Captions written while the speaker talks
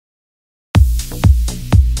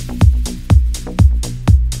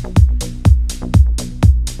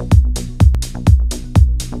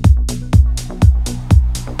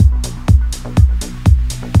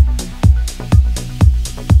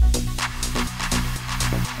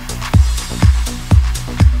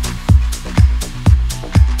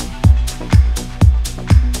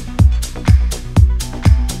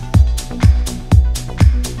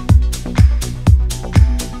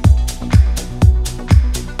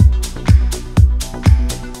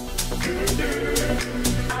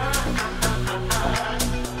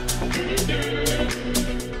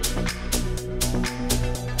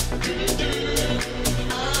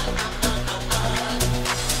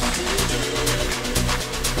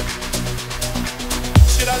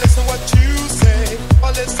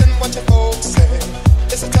listen what your folks say.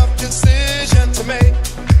 It's a tough decision to make.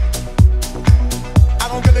 I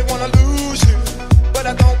don't really wanna lose you, but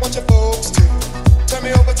I don't want your folks to turn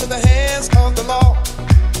me over to the hands of the law.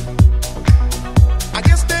 I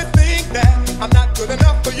guess they think that I'm not good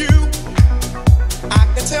enough for you. I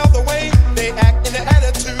can tell the way they act in their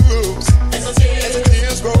attitudes. As the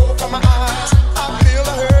tears roll from my eyes, I feel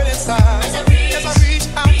a hurt inside. As I reach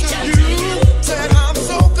out to you, said I'm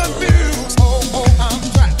so confused. Oh, I'm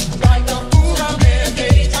trapped. Like a fool, I'm in a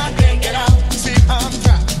cage, I can't get out. See, I'm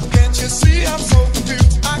trapped. Can't you see I'm so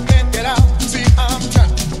confused? I can't get out. See, I'm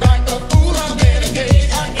trapped. Like a fool, I'm in a cage,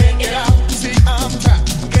 I can't get out. See, I'm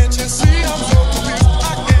trapped. Can't you see I'm so confused?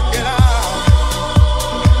 I can't get out.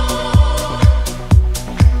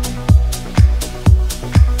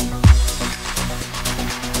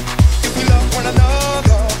 If we love one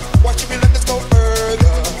another, why should we let this go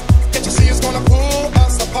further? Can't you see it's gonna pull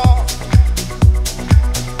us apart?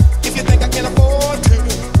 If you think I can afford to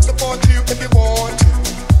support you if you want to,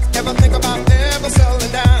 ever think about never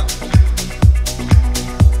settling down?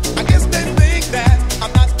 I guess they think that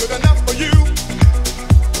I'm not good enough for you.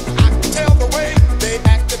 I can tell the way they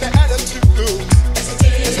act and their attitude. As the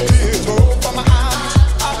tears roll from my eyes,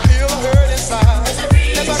 I feel a hurt inside. As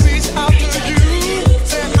I reach out to you,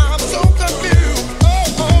 then I'm so confused.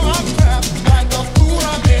 Oh, I'm trapped. Like a fool,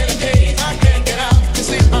 I'm in a cage, I can't get out. You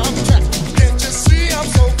see, I'm trapped. Can't you see I'm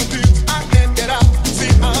so confused? I can't get out.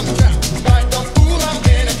 See, I'm trapped. Like a fool, I'm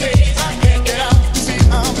in a cage, I can't get out. See,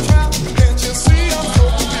 I'm trapped. Can't you see I'm so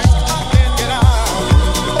confused? I can't get out.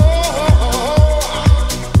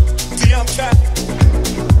 See, I'm trapped,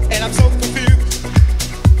 and I'm so confused.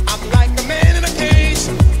 I'm like a man in a cage,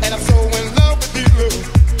 and I'm so in love with you.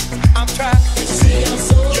 I'm trapped.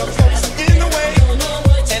 Your folks are in the way,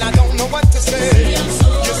 and I don't know what to say.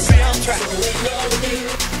 You see, I'm trapped.